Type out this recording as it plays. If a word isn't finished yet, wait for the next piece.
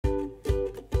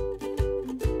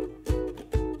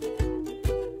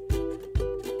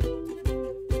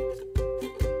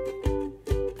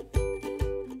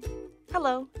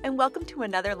and welcome to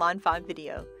another lawnfawn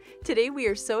video. Today we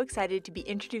are so excited to be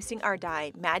introducing our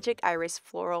die, Magic Iris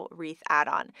Floral Wreath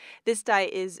add-on. This die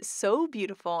is so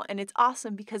beautiful and it's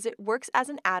awesome because it works as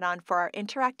an add-on for our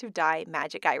interactive die,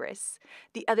 Magic Iris.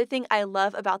 The other thing I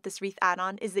love about this wreath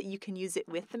add-on is that you can use it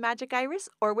with the Magic Iris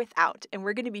or without, and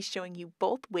we're going to be showing you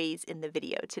both ways in the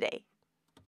video today.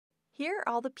 Here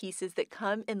are all the pieces that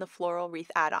come in the floral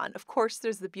wreath add-on. Of course,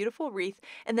 there's the beautiful wreath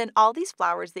and then all these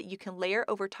flowers that you can layer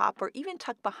over top or even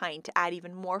tuck behind to add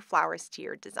even more flowers to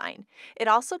your design. It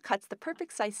also cuts the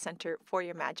perfect size center for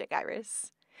your Magic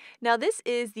Iris. Now this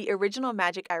is the original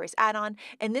Magic Iris add-on,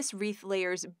 and this wreath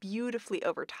layers beautifully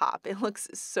over top. It looks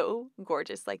so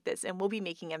gorgeous like this, and we'll be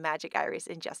making a Magic Iris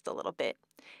in just a little bit.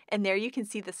 And there you can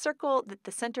see the circle that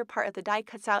the center part of the die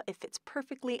cuts out. It fits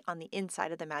perfectly on the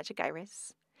inside of the Magic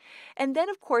Iris. And then,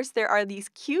 of course, there are these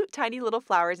cute tiny little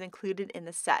flowers included in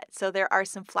the set. So there are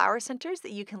some flower centers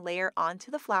that you can layer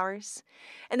onto the flowers.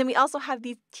 And then we also have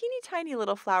these teeny tiny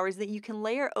little flowers that you can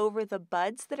layer over the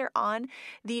buds that are on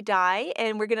the die.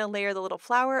 And we're going to layer the little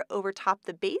flower over top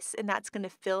the base, and that's going to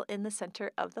fill in the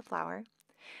center of the flower.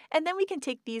 And then we can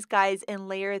take these guys and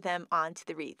layer them onto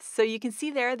the wreath. So you can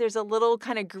see there's a little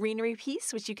kind of greenery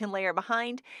piece which you can layer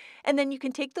behind. And then you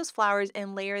can take those flowers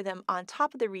and layer them on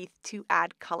top of the wreath to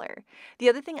add color. The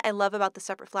other thing I love about the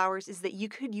separate flowers is that you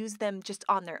could use them just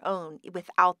on their own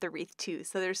without the wreath too.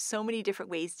 So there's so many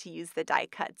different ways to use the die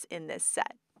cuts in this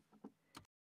set.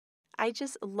 I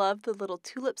just love the little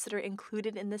tulips that are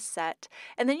included in this set.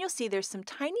 And then you'll see there's some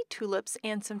tiny tulips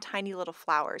and some tiny little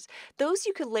flowers. Those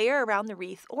you could layer around the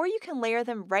wreath, or you can layer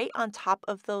them right on top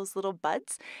of those little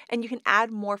buds, and you can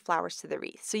add more flowers to the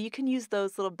wreath. So you can use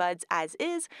those little buds as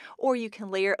is, or you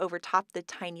can layer over top the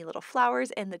tiny little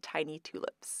flowers and the tiny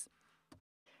tulips.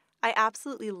 I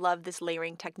absolutely love this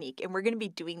layering technique, and we're going to be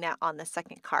doing that on the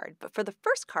second card. But for the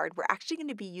first card, we're actually going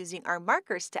to be using our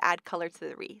markers to add color to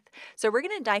the wreath. So we're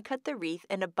going to die cut the wreath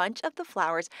and a bunch of the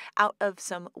flowers out of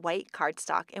some white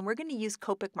cardstock, and we're going to use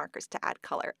Copic markers to add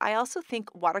color. I also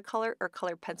think watercolor or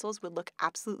colored pencils would look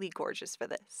absolutely gorgeous for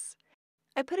this.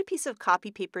 I put a piece of copy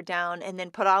paper down and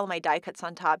then put all of my die cuts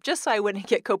on top just so I wouldn't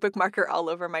get Copic marker all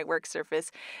over my work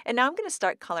surface. And now I'm going to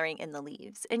start coloring in the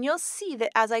leaves. And you'll see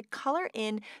that as I color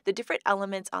in the different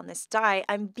elements on this die,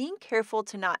 I'm being careful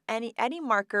to not add any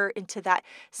marker into that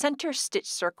center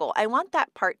stitch circle. I want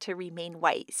that part to remain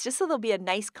white, just so there'll be a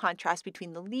nice contrast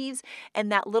between the leaves and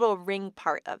that little ring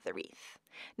part of the wreath.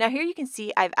 Now here you can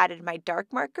see I've added my dark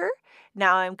marker.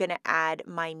 Now I'm going to add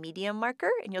my medium marker,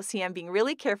 and you'll see I'm being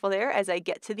really careful there as I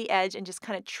get to the edge and just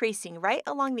kind of tracing right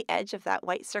along the edge of that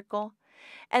white circle.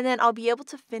 And then I'll be able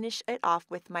to finish it off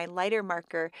with my lighter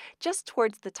marker just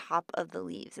towards the top of the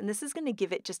leaves. And this is going to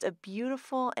give it just a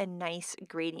beautiful and nice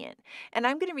gradient. And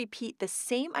I'm going to repeat the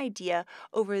same idea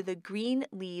over the green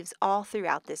leaves all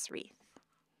throughout this wreath.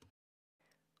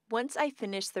 Once I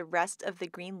finish the rest of the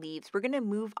green leaves, we're going to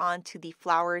move on to the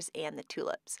flowers and the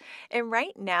tulips. And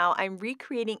right now, I'm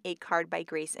recreating a card by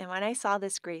Grace. And when I saw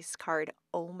this Grace card,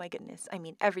 oh my goodness. I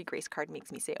mean, every Grace card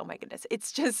makes me say, oh my goodness.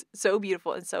 It's just so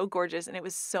beautiful and so gorgeous, and it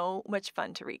was so much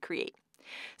fun to recreate.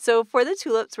 So for the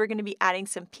tulips, we're going to be adding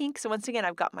some pink. So once again,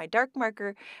 I've got my dark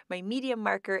marker, my medium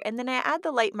marker, and then I add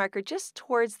the light marker just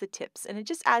towards the tips, and it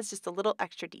just adds just a little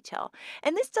extra detail.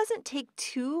 And this doesn't take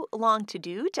too long to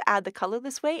do to add the color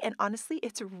this way, and honestly,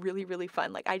 it's really, really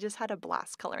fun. Like, I just had a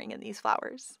blast coloring in these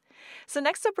flowers. So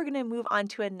next up, we're going to move on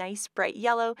to a nice bright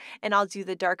yellow, and I'll do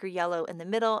the darker yellow in the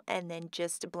middle and then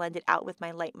just blend it out with my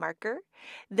light marker.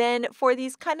 Then for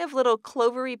these kind of little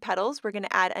clovery petals, we're going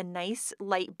to add a nice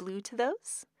light blue to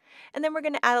those. And then we're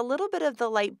going to add a little bit of the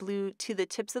light blue to the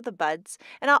tips of the buds,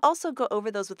 and I'll also go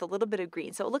over those with a little bit of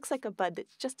green, so it looks like a bud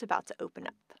that's just about to open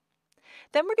up.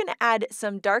 Then we're going to add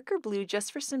some darker blue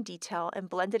just for some detail and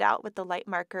blend it out with the light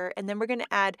marker. And then we're going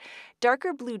to add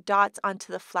darker blue dots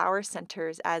onto the flower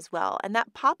centers as well. And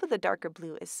that pop of the darker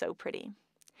blue is so pretty.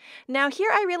 Now here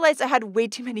I realized I had way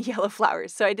too many yellow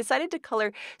flowers, so I decided to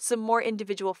color some more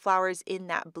individual flowers in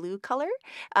that blue color.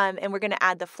 And we're going to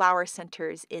add the flower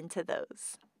centers into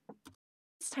those.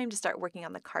 It's time to start working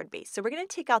on the card base. So we're going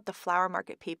to take out the flower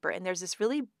market paper, and there's this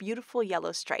really beautiful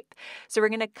yellow stripe. So we're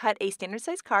going to cut a standard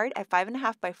size card at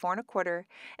 5.5 by 4.25,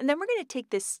 and then we're going to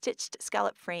take this stitched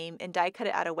scallop frame and die cut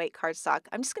it out of white cardstock.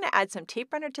 I'm just going to add some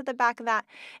tape runner to the back of that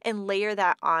and layer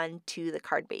that onto the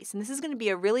card base. And this is going to be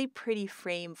a really pretty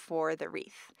frame for the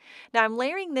wreath. Now I'm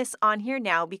layering this on here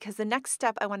now because the next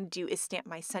step I want to do is stamp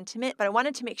my sentiment, but I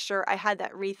wanted to make sure I had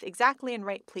that wreath exactly in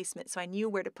right placement so I knew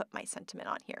where to put my sentiment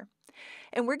on here.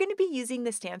 And we're going to be using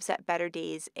the stamp set Better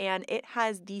Days, and it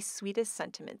has the sweetest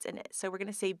sentiments in it. So we're going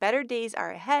to say better days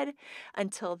are ahead.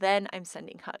 Until then, I'm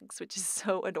sending hugs, which is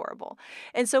so adorable.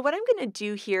 And so what I'm going to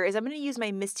do here is I'm going to use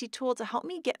my Misty tool to help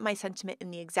me get my sentiment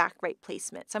in the exact right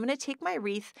placement. So I'm going to take my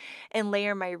wreath and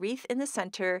layer my wreath in the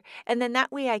center, and then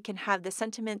that way I can have the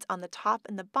sentiments on the top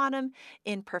and the bottom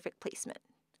in perfect placement.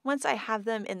 Once I have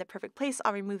them in the perfect place,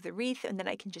 I'll remove the wreath, and then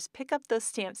I can just pick up those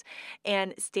stamps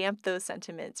and stamp those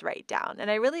sentiments right down.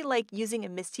 And I really like using a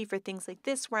Misty for things like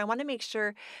this, where I want to make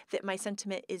sure that my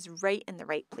sentiment is right in the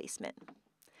right placement.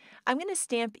 I'm going to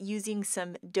stamp using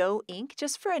some dough ink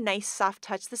just for a nice soft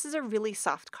touch. This is a really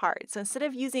soft card. So instead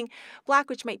of using black,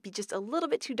 which might be just a little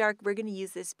bit too dark, we're going to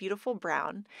use this beautiful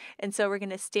brown. And so we're going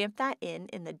to stamp that in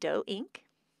the dough ink.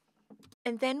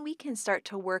 And then we can start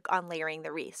to work on layering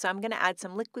the wreath. So I'm going to add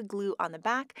some liquid glue on the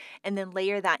back and then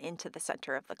layer that into the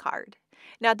center of the card.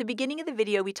 Now at the beginning of the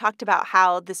video, we talked about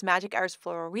how this Magic Iris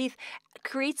Floral Wreath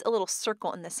creates a little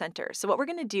circle in the center. So what we're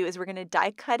going to do is we're going to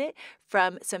die cut it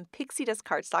from some pixie dust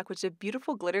cardstock, which is a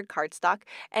beautiful glittered cardstock,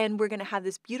 and we're going to have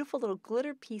this beautiful little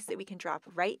glitter piece that we can drop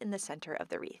right in the center of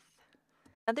the wreath.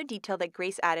 Another detail that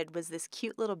Grace added was this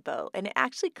cute little bow, and it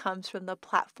actually comes from the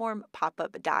platform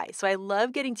pop-up die. So I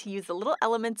love getting to use the little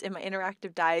elements in my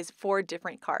interactive dies for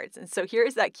different cards. And so here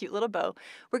is that cute little bow.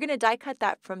 We're going to die cut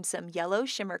that from some yellow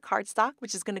shimmer cardstock,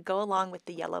 which is going to go along with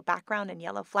the yellow background and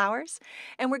yellow flowers.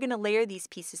 And we're going to layer these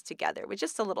pieces together with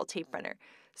just a little tape runner.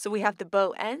 So we have the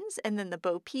bow ends, and then the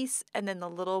bow piece, and then the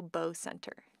little bow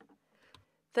center.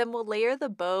 Then we'll layer the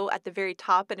bow at the very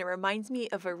top, and it reminds me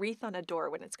of a wreath on a door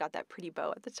when it's got that pretty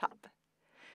bow at the top.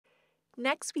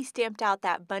 Next, we stamped out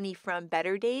that bunny from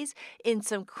Better Days in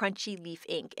some crunchy leaf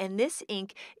ink. And this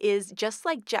ink is just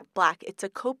like jet black. It's a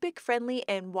Copic friendly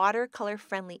and watercolor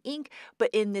friendly ink, but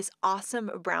in this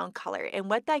awesome brown color. And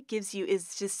what that gives you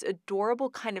is just adorable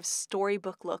kind of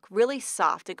storybook look, really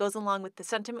soft. It goes along with the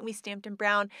sentiment we stamped in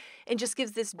brown and just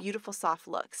gives this beautiful soft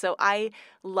look. So I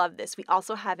love this. We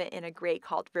also have it in a gray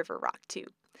called River Rock too.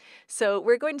 So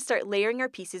we're going to start layering our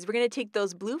pieces. We're going to take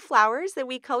those blue flowers that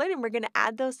we colored and we're going to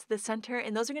add those to the center,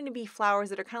 and those are going to be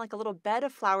flowers that are kind of like a little bed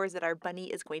of flowers that our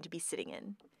bunny is going to be sitting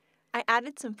in. I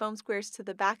added some foam squares to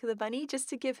the back of the bunny just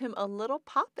to give him a little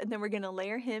pop, and then we're going to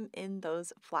layer him in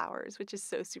those flowers, which is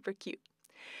so super cute.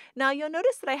 Now you'll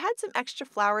notice that I had some extra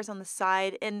flowers on the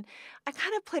side, and I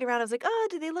kind of played around. I was like, oh,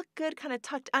 do they look good kind of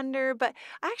tucked under? But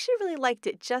I actually really liked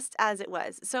it just as it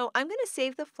was. So I'm going to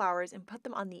save the flowers and put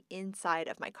them on the inside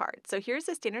of my card. So here's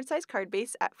a standard size card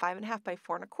base at 5.5 by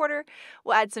 4.25.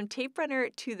 We'll add some tape runner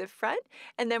to the front,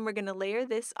 and then we're going to layer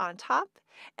this on top.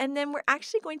 And then we're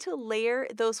actually going to layer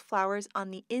those flowers on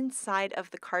the inside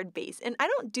of the card base. And I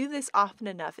don't do this often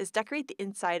enough, is decorate the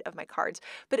inside of my cards,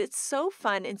 but it's so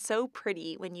fun and so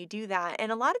pretty when you do that.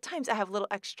 And a lot of times I have little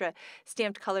extra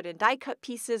stamped colored and die cut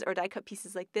pieces or die cut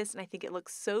pieces like this, and I think it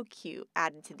looks so cute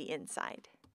added to the inside.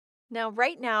 Now,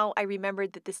 right now, I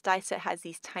remembered that this die set has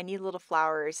these tiny little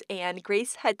flowers, and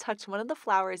Grace had tucked one of the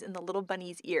flowers in the little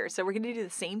bunny's ear. So we're going to do the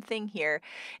same thing here.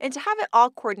 And to have it all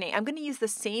coordinate, I'm going to use the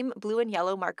same blue and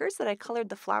yellow markers that I colored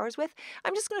the flowers with.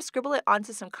 I'm just going to scribble it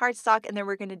onto some cardstock, and then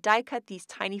we're going to die cut these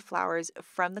tiny flowers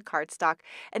from the cardstock,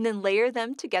 and then layer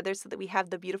them together so that we have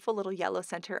the beautiful little yellow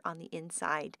center on the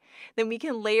inside. Then we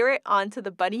can layer it onto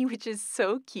the bunny, which is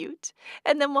so cute.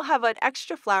 And then we'll have an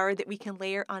extra flower that we can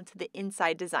layer onto the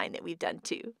inside design that we've done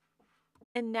too.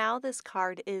 And now this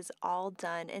card is all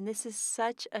done, and this is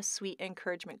such a sweet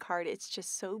encouragement card. It's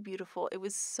just so beautiful. It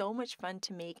was so much fun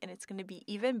to make, and it's going to be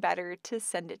even better to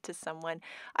send it to someone.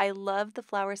 I love the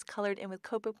flowers colored in with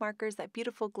Copic markers, that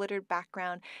beautiful glittered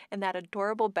background, and that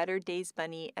adorable Better Days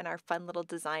bunny, and our fun little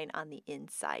design on the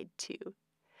inside too.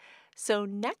 So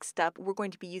next up, we're going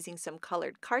to be using some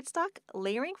colored cardstock,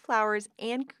 layering flowers,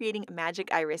 and creating a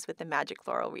magic iris with the Magic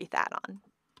Floral Wreath add-on.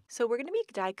 So we're going to be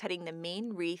die cutting the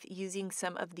main wreath using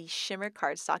some of the shimmer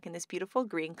cardstock in this beautiful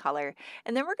green color.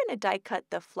 And then we're going to die cut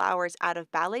the flowers out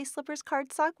of Ballet Slippers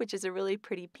cardstock, which is a really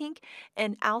pretty pink,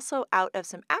 and also out of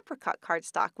some apricot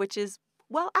cardstock, which is,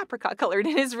 well, apricot colored.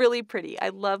 It is really pretty. I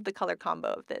love the color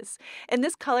combo of this. And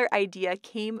this color idea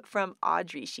came from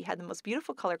Audrey. She had the most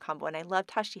beautiful color combo, and I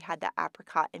loved how she had that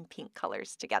apricot and pink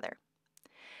colors together.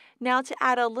 Now to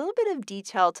add a little bit of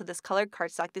detail to this colored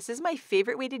cardstock, this is my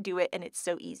favorite way to do it, and it's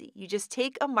so easy. You just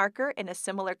take a marker in a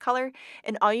similar color,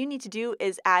 and all you need to do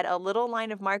is add a little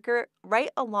line of marker right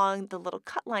along the little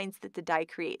cut lines that the die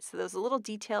creates. So those are little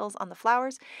details on the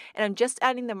flowers, and I'm just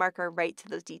adding the marker right to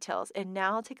those details. And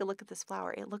now take a look at this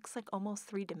flower. It looks like almost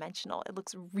three-dimensional. It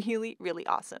looks really, really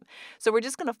awesome. So we're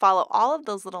just going to follow all of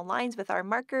those little lines with our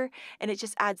marker, and it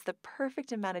just adds the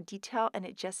perfect amount of detail, and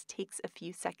it just takes a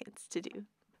few seconds to do.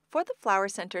 For the flower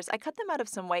centers, I cut them out of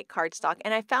some white cardstock,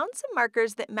 and I found some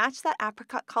markers that matched that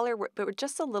apricot color but were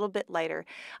just a little bit lighter.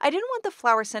 I didn't want the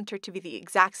flower center to be the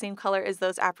exact same color as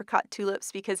those apricot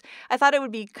tulips because I thought it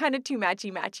would be kind of too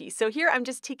matchy-matchy. So here I'm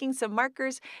just taking some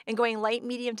markers and going light,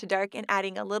 medium to dark and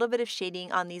adding a little bit of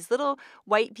shading on these little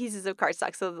white pieces of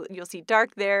cardstock. So you'll see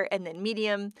dark there, and then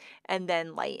medium, and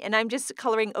then light. And I'm just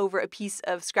coloring over a piece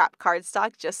of scrap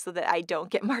cardstock just so that I don't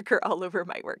get marker all over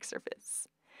my work surface.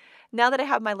 Now that I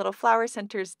have my little flower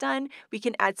centers done, we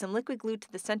can add some liquid glue to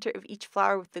the center of each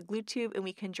flower with the glue tube, and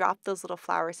we can drop those little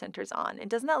flower centers on. And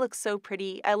doesn't that look so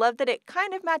pretty? I love that it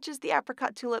kind of matches the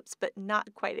apricot tulips, but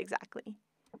not quite exactly.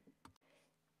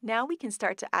 Now we can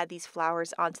start to add these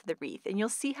flowers onto the wreath, and you'll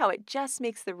see how it just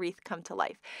makes the wreath come to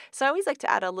life. So I always like to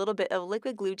add a little bit of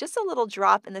liquid glue, just a little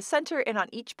drop in the center and on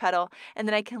each petal, and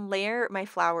then I can layer my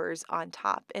flowers on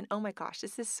top. And oh my gosh,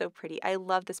 this is so pretty. I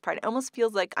love this part. It almost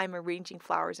feels like I'm arranging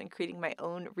flowers and creating my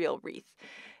own real wreath.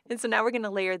 And so now we're going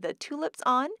to layer the tulips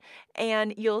on,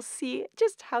 and you'll see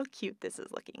just how cute this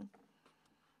is looking.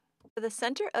 For the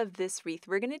center of this wreath,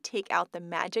 we're going to take out the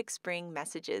Magic Spring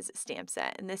Messages stamp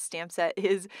set. And this stamp set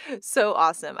is so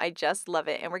awesome. I just love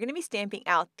it. And we're going to be stamping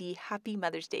out the Happy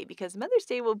Mother's Day because Mother's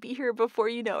Day will be here before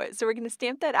you know it. So we're going to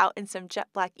stamp that out in some jet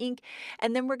black ink,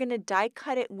 and then we're going to die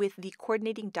cut it with the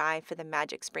coordinating die for the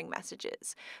Magic Spring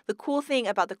Messages. The cool thing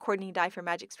about the coordinating die for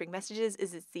Magic Spring Messages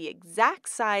is it's the exact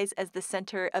size as the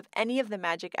center of any of the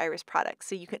Magic Iris products.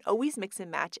 So you can always mix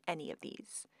and match any of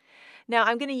these. Now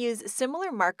I'm going to use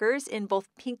similar markers in both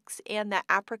pinks and that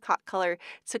apricot color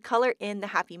to color in the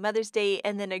Happy Mother's Day,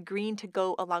 and then a green to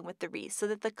go along with the wreath so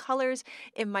that the colors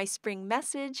in my spring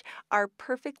message are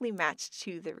perfectly matched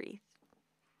to the wreath.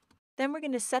 Then we're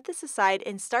going to set this aside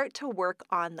and start to work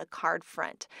on the card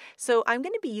front. So I'm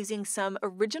going to be using some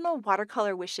original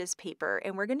Watercolor Wishes paper,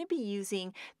 and we're going to be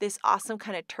using this awesome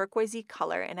kind of turquoisey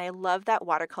color, and I love that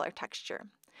watercolor texture.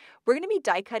 We're going to be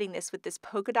die cutting this with this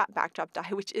polka dot backdrop die,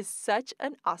 which is such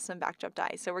an awesome backdrop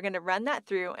die. So we're going to run that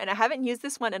through, and I haven't used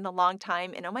this one in a long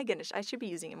time, and oh my goodness, I should be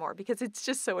using it more because it's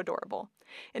just so adorable.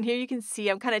 And here you can see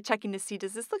I'm kind of checking to see,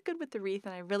 does this look good with the wreath?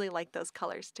 And I really like those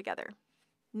colors together.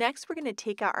 Next, we're going to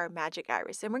take out our Magic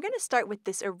Iris, and we're going to start with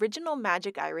this original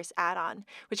Magic Iris add-on,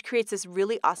 which creates this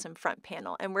really awesome front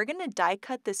panel, and we're going to die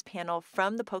cut this panel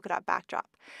from the polka dot backdrop.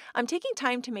 I'm taking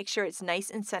time to make sure it's nice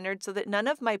and centered so that none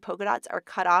of my polka dots are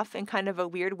cut off in kind of a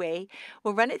weird way.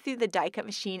 We'll run it through the die cut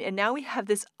machine, and now we have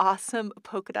this awesome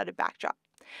polka dotted backdrop.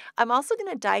 I'm also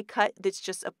going to die cut that's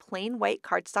just a plain white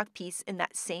cardstock piece in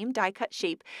that same die cut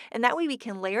shape, and that way we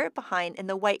can layer it behind, and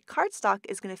the white cardstock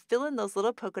is going to fill in those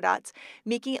little polka dots,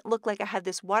 making it look like I have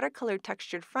this watercolor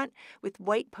textured front with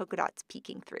white polka dots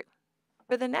peeking through.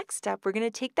 For the next step, we're going to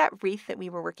take that wreath that we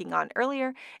were working on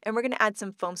earlier, and we're going to add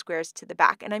some foam squares to the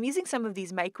back. And I'm using some of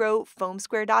these micro foam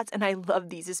square dots, and I love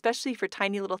these, especially for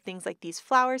tiny little things like these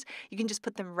flowers. You can just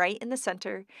put them right in the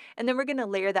center, and then we're going to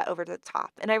layer that over the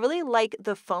top. And I really like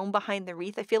the foam behind the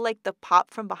wreath. I feel like the pop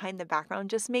from behind the background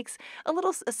just makes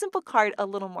a simple card a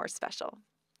little more special.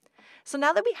 So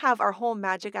now that we have our whole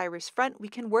Magic Iris front, we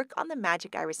can work on the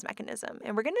Magic Iris mechanism.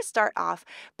 And we're going to start off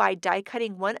by die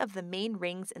cutting one of the main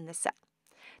rings in the set.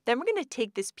 Then we're going to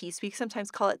take this piece, we sometimes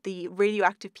call it the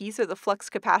radioactive piece or the flux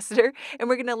capacitor, and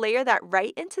we're going to layer that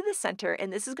right into the center,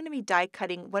 and this is going to be die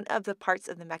cutting one of the parts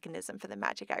of the mechanism for the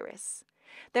Magic Iris.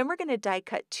 Then we're going to die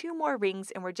cut 2 more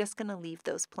rings, and we're just going to leave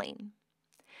those plain.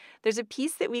 There's a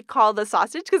piece that we call the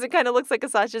sausage because it kind of looks like a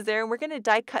sausage there, and we're going to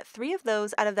die cut 3 of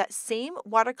those out of that same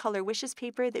Watercolor Wishes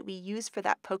paper that we used for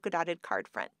that polka dotted card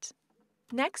front.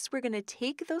 Next, we're going to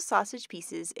take those sausage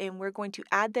pieces and we're going to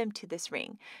add them to this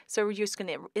ring. So we're just going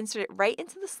to insert it right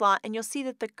into the slot, and you'll see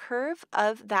that the curve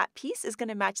of that piece is going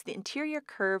to match the interior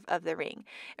curve of the ring.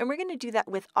 And we're going to do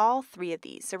that with all 3 of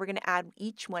these. So we're going to add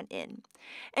each one in.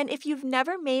 And if you've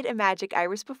never made a Magic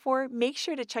Iris before, make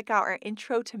sure to check out our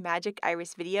Intro to Magic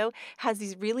Iris video. It has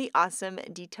these really awesome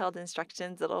detailed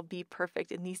instructions that'll be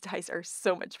perfect, and these dies are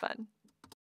so much fun.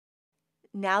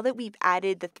 Now that we've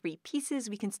added the 3 pieces,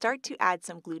 we can start to add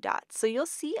some glue dots. So you'll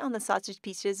see on the sausage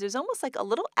pieces, there's almost like a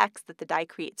little X that the die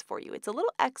creates for you. It's a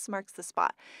little X marks the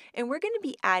spot. And we're going to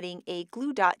be adding a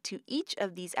glue dot to each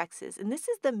of these X's. And this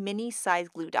is the mini size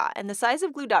glue dot. And the size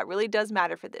of glue dot really does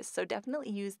matter for this. So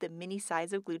definitely use the mini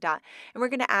size of glue dot. And we're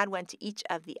going to add one to each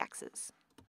of the X's.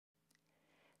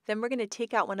 Then we're going to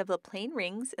take out one of the plain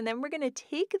rings, and then we're going to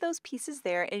take those pieces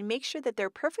there and make sure that they're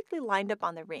perfectly lined up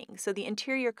on the ring. So the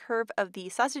interior curve of the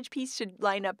sausage piece should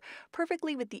line up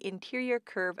perfectly with the interior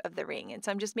curve of the ring. And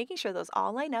so I'm just making sure those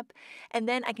all line up, and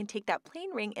then I can take that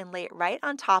plain ring and lay it right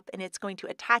on top, and it's going to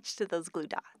attach to those glue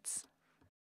dots.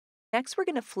 Next, we're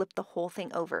going to flip the whole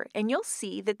thing over, and you'll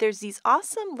see that there's these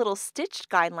awesome little stitched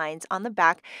guidelines on the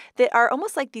back that are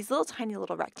almost like these little tiny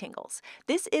little rectangles.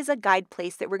 This is a guide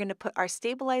place that we're going to put our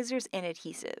stabilizers and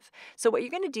adhesive. So what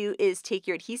you're going to do is take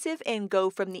your adhesive and go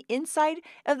from the inside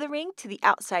of the ring to the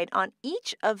outside on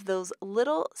each of those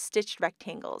little stitched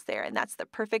rectangles there, and that's the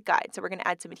perfect guide. So we're going to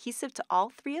add some adhesive to all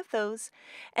 3 of those,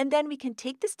 and then we can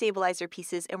take the stabilizer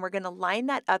pieces and we're going to line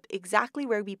that up exactly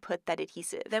where we put that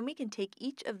adhesive. Then we can take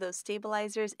each of those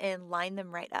stabilizers and line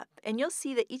them right up. And you'll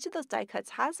see that each of those die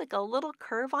cuts has like a little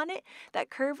curve on it.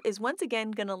 That curve is once again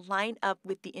going to line up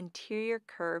with the interior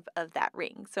curve of that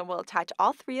ring. So we'll attach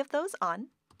all 3 of those on.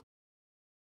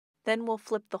 Then we'll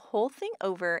flip the whole thing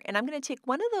over, and I'm going to take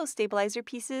one of those stabilizer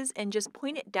pieces and just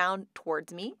point it down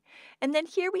towards me. And then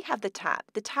here we have the tab.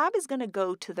 The tab is going to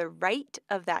go to the right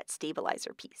of that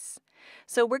stabilizer piece.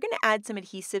 So we're going to add some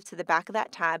adhesive to the back of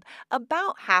that tab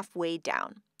about halfway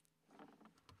down.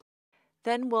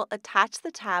 Then we'll attach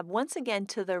the tab once again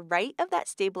to the right of that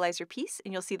stabilizer piece,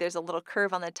 and you'll see there's a little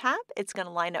curve on the tab. It's going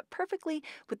to line up perfectly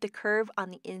with the curve on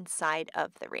the inside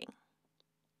of the ring.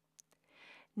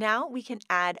 Now we can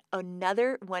add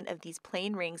another one of these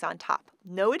plain rings on top.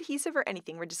 No adhesive or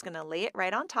anything, we're just going to lay it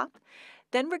right on top.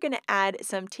 Then we're going to add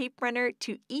some tape runner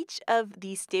to each of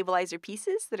these stabilizer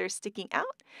pieces that are sticking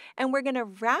out, and we're going to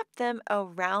wrap them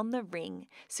around the ring,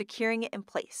 securing it in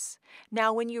place.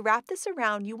 Now when you wrap this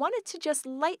around, you want it to just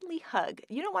lightly hug.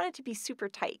 You don't want it to be super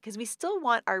tight because we still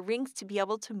want our rings to be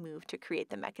able to move to create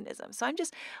the mechanism. So I'm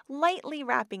just lightly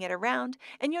wrapping it around,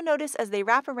 and you'll notice as they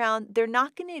wrap around, they're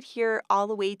not going to adhere all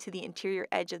the way to the interior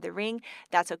edge of the ring.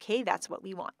 That's okay, that's what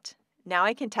we want. Now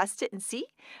I can test it and see.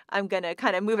 I'm going to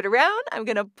kind of move it around. I'm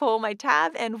going to pull my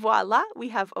tab, and voila, we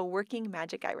have a working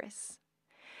magic iris.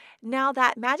 Now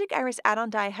that magic iris add-on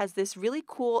die has this really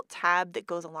cool tab that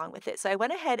goes along with it. So I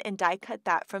went ahead and die cut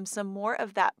that from some more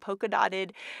of that polka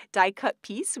dotted die cut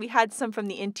piece. We had some from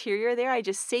the interior there. I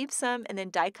just saved some and then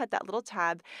die cut that little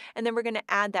tab, and then we're going to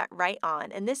add that right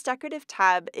on. And this decorative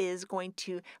tab is going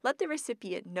to let the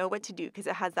recipient know what to do because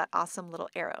it has that awesome little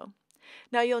arrow.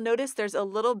 Now you'll notice there's a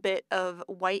little bit of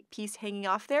white piece hanging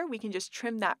off there. We can just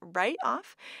trim that right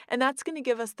off, and that's going to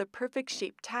give us the perfect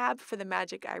shaped tab for the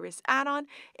magic iris add-on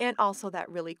and also that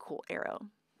really cool arrow.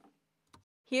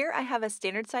 Here I have a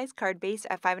standard size card base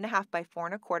at 5.5 by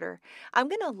 4.25. I'm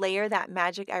going to layer that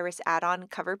magic iris add-on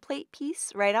cover plate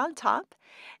piece right on top,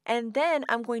 and then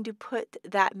I'm going to put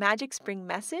that magic spring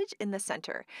message in the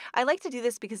center. I like to do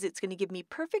this because it's going to give me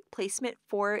perfect placement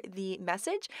for the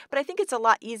message, but I think it's a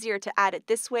lot easier to add it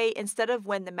this way instead of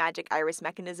when the magic iris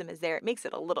mechanism is there. It makes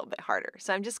it a little bit harder.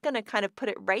 So I'm just going to kind of put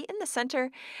it right in the center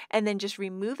and then just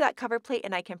remove that cover plate,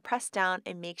 and I can press down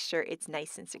and make sure it's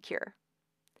nice and secure.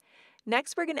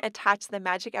 Next, we're going to attach the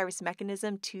magic iris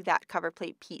mechanism to that cover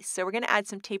plate piece. So we're going to add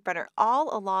some tape runner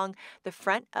all along the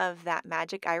front of that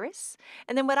magic iris.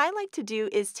 And then what I like to do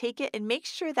is take it and make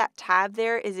sure that tab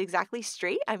there is exactly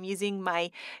straight. I'm using my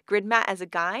grid mat as a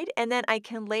guide, and then I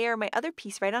can layer my other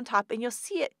piece right on top, and you'll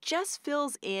see it just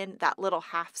fills in that little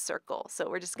half circle. So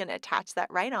we're just going to attach that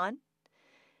right on.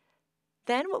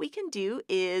 Then what we can do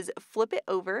is flip it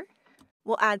over.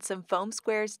 We'll add some foam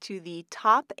squares to the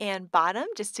top and bottom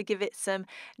just to give it some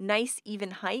nice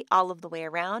even height all of the way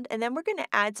around. And then we're going to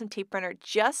add some tape runner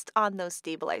just on those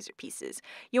stabilizer pieces.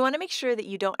 You want to make sure that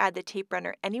you don't add the tape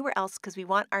runner anywhere else because we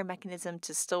want our mechanism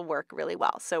to still work really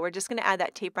well. So we're just going to add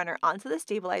that tape runner onto the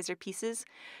stabilizer pieces.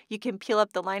 You can peel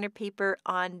up the liner paper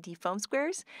on the foam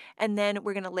squares, and then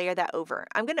we're going to layer that over.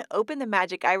 I'm going to open the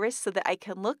magic iris so that I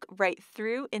can look right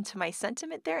through into my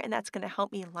sentiment there, and that's going to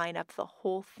help me line up the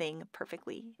whole thing perfectly.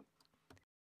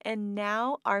 And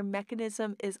now our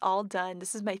mechanism is all done.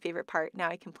 This is my favorite part. Now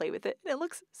I can play with it. It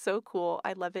looks so cool.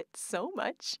 I love it so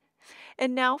much.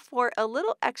 And now for a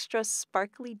little extra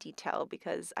sparkly detail,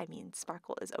 because I mean,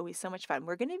 sparkle is always so much fun.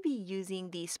 We're going to be using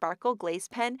the sparkle glaze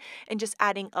pen and just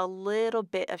adding a little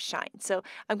bit of shine. So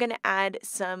I'm going to add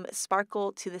some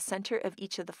sparkle to the center of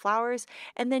each of the flowers,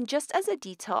 and then just as a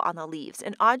detail on the leaves.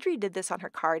 And Audrey did this on her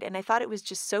card, and I thought it was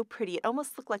just so pretty. It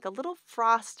almost looked like a little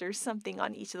frost or something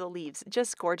on each of the leaves.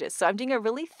 Just gorgeous. So I'm doing a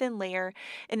really thin layer,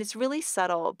 and it's really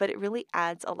subtle, but it really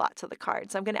adds a lot to the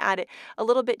card. So I'm going to add it a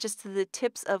little bit just to the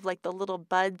tips of like the little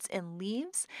buds and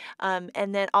leaves,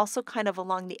 and then also kind of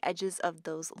along the edges of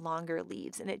those longer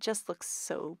leaves, and it just looks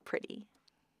so pretty.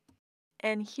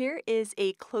 And here is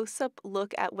a close-up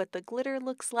look at what the glitter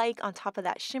looks like on top of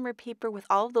that shimmer paper with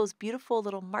all of those beautiful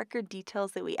little marker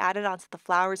details that we added onto the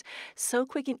flowers. So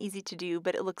quick and easy to do,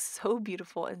 but it looks so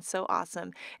beautiful and so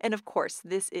awesome. And of course,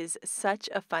 this is such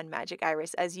a fun magic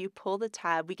iris. As you pull the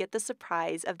tab, we get the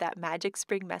surprise of that magic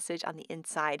spring message on the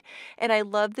inside. And I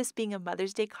love this being a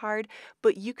Mother's Day card,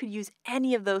 but you could use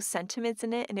any of those sentiments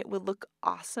in it and it would look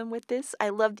awesome with this. I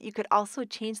love that you could also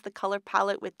change the color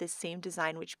palette with this same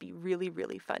design, which would be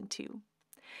really fun too.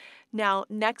 Now,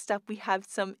 next up, we have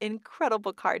some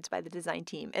incredible cards by the design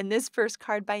team. And this first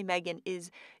card by Megan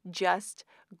is just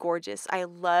gorgeous. I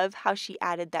love how she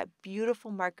added that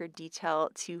beautiful marker detail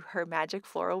to her magic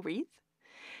floral wreath.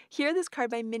 Here, this card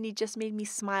by Minnie just made me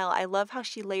smile. I love how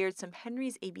she layered some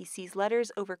Henry's ABC's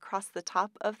letters over across the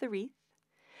top of the wreath.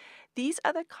 These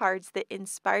are the cards that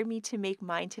inspired me to make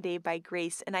mine today by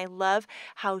Grace, and I love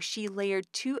how she layered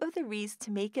two of the wreaths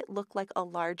to make it look like a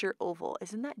larger oval.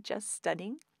 Isn't that just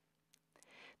stunning?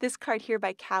 This card here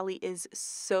by Callie is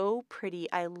so pretty.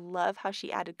 I love how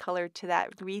she added color to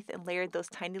that wreath and layered those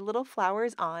tiny little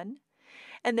flowers on.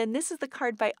 And then this is the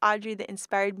card by Audrey that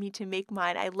inspired me to make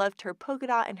mine. I loved her polka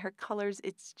dot and her colors.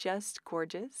 It's just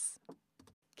gorgeous.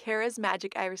 Kara's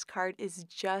Magic Iris card is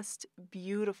just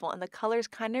beautiful, and the colors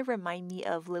kind of remind me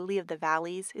of Lily of the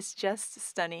Valleys. It's just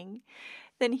stunning.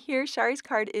 Then here, Shari's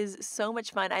card is so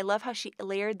much fun. I love how she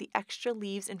layered the extra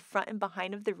leaves in front and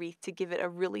behind of the wreath to give it a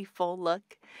really full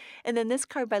look. And then this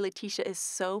card by Letitia is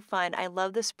so fun. I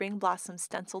love the spring blossom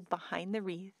stenciled behind the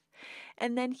wreath.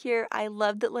 And then here, I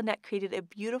love that Lynette created a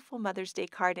beautiful Mother's Day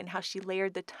card and how she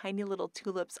layered the tiny little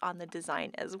tulips on the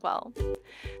design as well.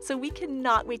 So we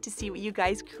cannot wait to see what you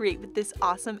guys create with this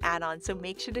awesome add-on, so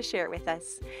make sure to share it with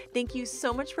us. Thank you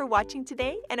so much for watching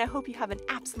today, and I hope you have an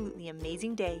absolutely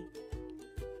amazing day.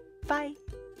 Bye!